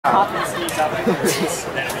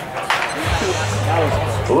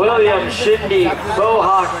William, Shindy,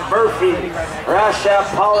 Bohawk, Murphy, Rashap,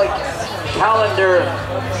 Pollock, Callender,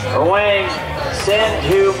 Wang,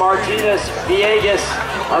 Sandhu, Martinez, Villegas,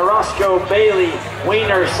 Orozco, Bailey,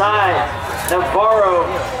 Wiener, Sai, Navarro,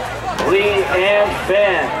 Lee, and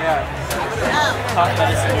Fan.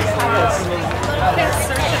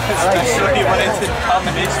 Especially when it's in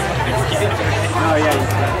combination with the kid. Oh yeah.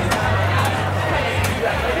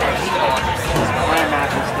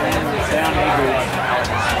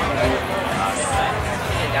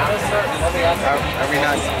 Are we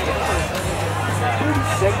not?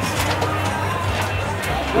 36.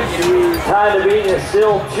 Time to beat is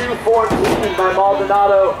still 2:14 by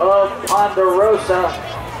Maldonado of Ponderosa.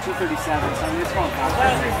 237, so it's going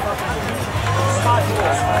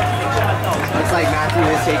Looks like Matthew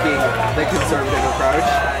is taking the conservative approach.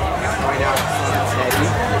 Going out slow and steady.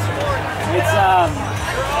 It's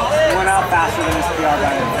went out faster than his PR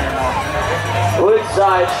guy in there now.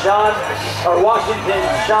 Woodside, Washington,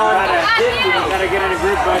 Sean Shindy. Gotta get in a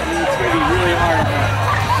group, but it's gonna be really hard.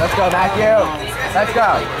 Let's go, Matthew. Let's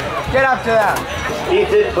go. Get up to them.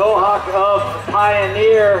 Ethan Bohawk of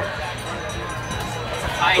Pioneer.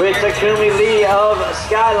 With Takumi Lee of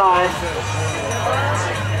Skyline.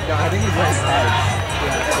 No, I think he's right side.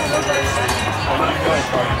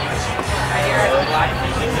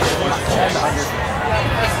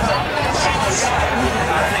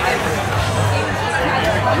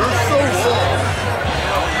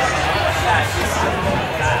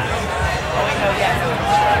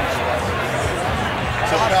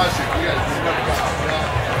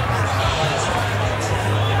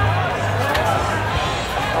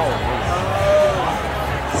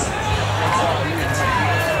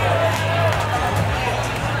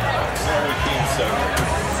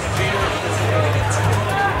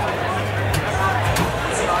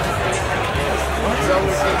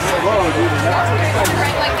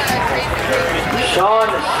 Sean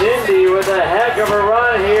Shindy with a heck of a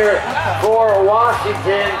run here for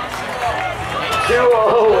Washington.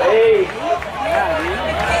 2:08.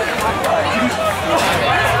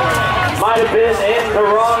 Might have been in the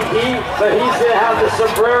wrong heat, but he's going to have the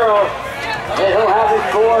sombrero, and he'll have it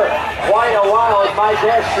for quite a while. It's my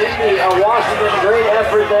guess, Shindy of Washington, great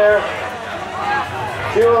effort there.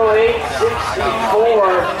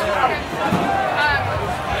 2:08.64.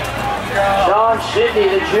 Sean Shindy,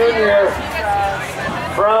 the junior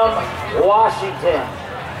from Washington.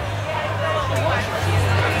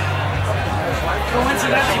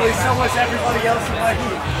 Coincidentally, so was everybody else in my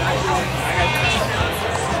heat.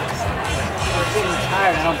 I'm getting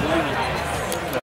tired, I don't blame you.